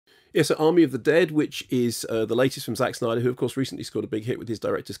Yeah, so Army of the Dead, which is the latest from Zack Snyder, who of course recently scored a big hit with his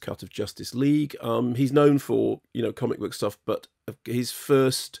director's cut of Justice League. He's known for comic book stuff, but his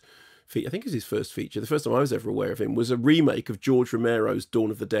first I think it's his first feature. The first time I was ever aware of him was a remake of George Romero's Dawn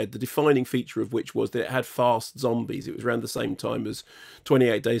of the Dead, the defining feature of which was that it had fast zombies. It was around the same time as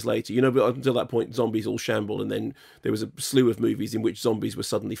 28 Days Later. But until that point, zombies all shambled, and then there was a slew of movies in which zombies were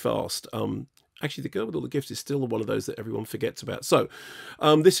suddenly fast. Actually, The Girl with All the Gifts is still one of those that everyone forgets about. So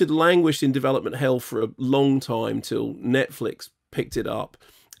this had languished in development hell for a long time till Netflix picked it up.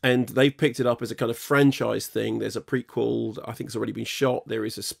 And they've picked it up as a kind of franchise thing. There's a prequel, I think it's already been shot. There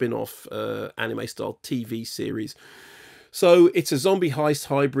is a spin-off anime-style TV series. So it's a zombie heist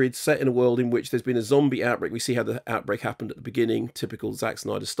hybrid set in a world in which there's been a zombie outbreak. We see how the outbreak happened at the beginning, typical Zack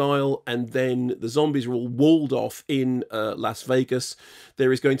Snyder style. And then the zombies are all walled off in Las Vegas.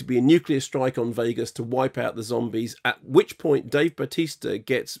 There is going to be a nuclear strike on Vegas to wipe out the zombies, at which point Dave Bautista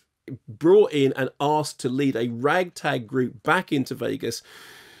gets brought in and asked to lead a ragtag group back into Vegas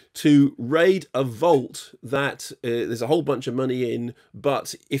to raid a vault that there's a whole bunch of money in,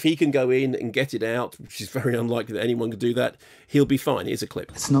 but if he can go in and get it out, which is very unlikely that anyone can do that, he'll be fine. Here's a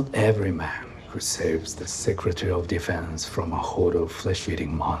clip. It's not every man who saves the Secretary of Defense from a horde of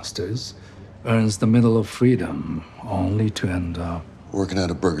flesh-eating monsters, earns the Medal of Freedom, only to end up working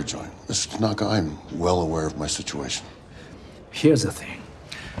at a burger joint. Mr. Tanaka, I'm well aware of my situation. Here's the thing.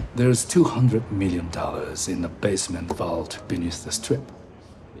 There's $200 million in the basement vault beneath the strip.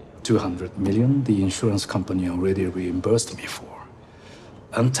 200 million the insurance company already reimbursed me for.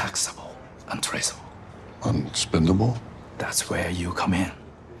 Untaxable, untraceable. Unspendable? That's where you come in.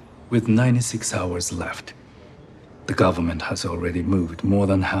 With 96 hours left, the government has already moved more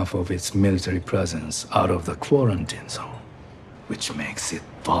than half of its military presence out of the quarantine zone, which makes it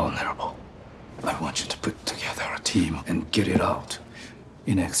vulnerable. I want you to put together a team and get it out.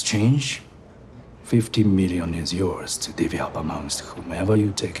 In exchange, 50 million is yours to divvy up amongst whomever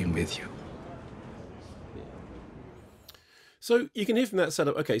you take in with you. So you can hear from that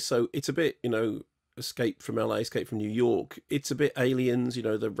setup, okay, so it's a bit, Escape from LA, Escape from New York. It's a bit Aliens,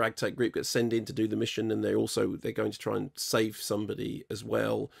 the ragtag group gets sent in to do the mission, and they're going to try and save somebody as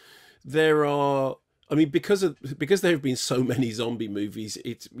well. There are, because there have been so many zombie movies,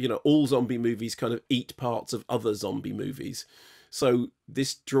 it's, all zombie movies kind of eat parts of other zombie movies. So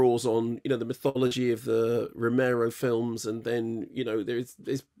this draws on, the mythology of the Romero films, and then,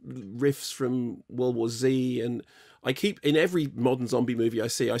 there's riffs from World War Z, and I keep, in every modern zombie movie I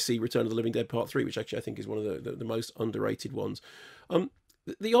see Return of the Living Dead Part 3, which actually I think is one of the most underrated ones.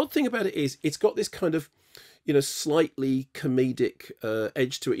 The odd thing about it is it's got this kind of, slightly comedic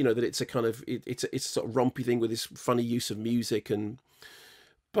edge to it, that it's a kind of, it's a sort of rompy thing with this funny use of music,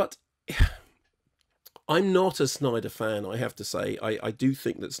 but I'm not a Snyder fan, I have to say. I do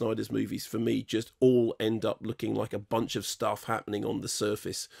think that Snyder's movies, for me, just all end up looking like a bunch of stuff happening on the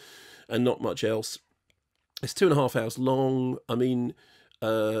surface and not much else. It's 2.5 hours long.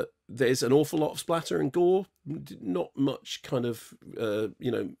 There's an awful lot of splatter and gore. Not much kind of,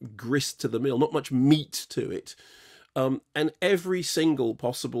 grist to the mill. Not much meat to it. And every single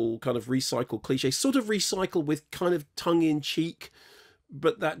possible kind of recycled cliche, sort of recycled with kind of tongue-in-cheek,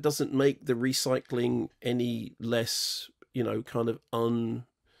 but that doesn't make the recycling any less, kind of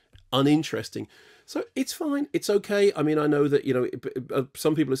uninteresting. So it's fine. It's okay. I know that,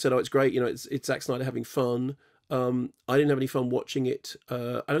 some people have said, oh, it's great. It's Zack Snyder having fun. I didn't have any fun watching it.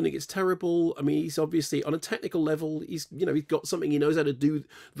 I don't think it's terrible. He's obviously, on a technical level, he's got something, he knows how to do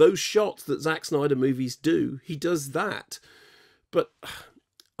those shots that Zack Snyder movies do. He does that. But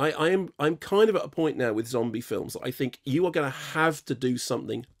I'm kind of at a point now with zombie films that I think you are going to have to do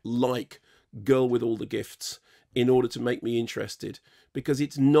something like Girl with All the Gifts in order to make me interested, because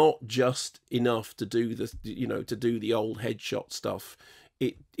it's not just enough to do the old headshot stuff.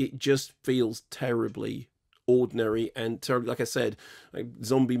 It just feels terribly ordinary and terribly, like I said,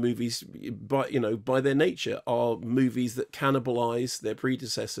 zombie movies by their nature are movies that cannibalize their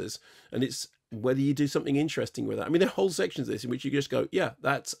predecessors, and it's whether you do something interesting with that. There are whole sections of this in which you just go, yeah,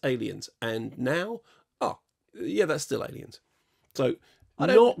 that's Aliens, and now, oh, yeah, that's still Aliens. So,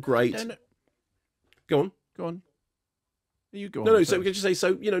 not great. Go on. You go on. No, so we can just say,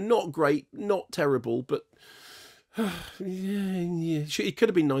 so, not great, not terrible, but yeah, it could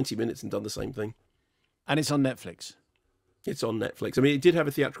have been 90 minutes and done the same thing. And it's on Netflix. It's on Netflix. It did have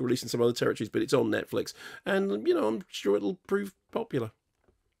a theatrical release in some other territories, but it's on Netflix. And, I'm sure it'll prove popular.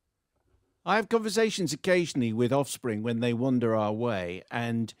 I have conversations occasionally with offspring when they wander our way,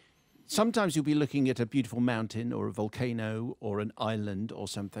 and sometimes you'll be looking at a beautiful mountain or a volcano or an island or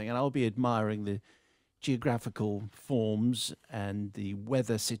something, and I'll be admiring the geographical forms and the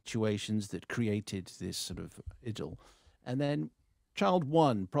weather situations that created this sort of idyll. And then child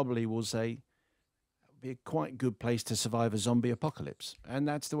one probably will say, be a quite good place to survive a zombie apocalypse. And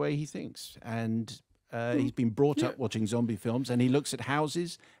that's the way he thinks. And he's been brought up watching zombie films, and he looks at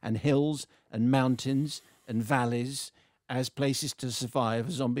houses and hills and mountains and valleys as places to survive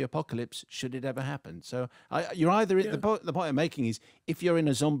a zombie apocalypse should it ever happen. So you're either the point I'm making is, if you're in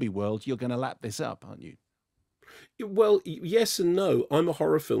a zombie world, you're going to lap this up, aren't you? Well, yes and no. I'm a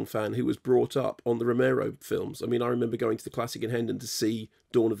horror film fan who was brought up on the Romero films. I mean, I remember going to the Classic in Hendon to see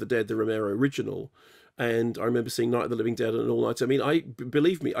Dawn of the Dead, the Romero original. And I remember seeing Night of the Living Dead and All Night. I mean,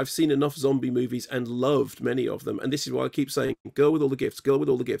 believe me, I've seen enough zombie movies and loved many of them. And this is why I keep saying, girl with all the gifts, girl with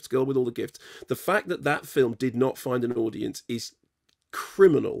all the gifts, girl with all the gifts. The fact that that film did not find an audience is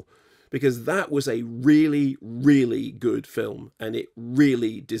criminal, because that was a really, really good film, and it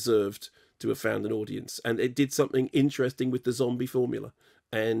really deserved to have found an audience. And it did something interesting with the zombie formula,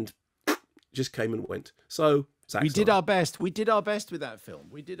 and just came and went. So we did our best. We did our best with that film.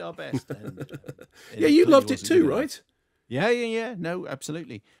 We did our best. And, yeah, you loved it too, right? Yeah. No,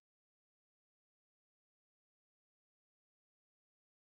 absolutely.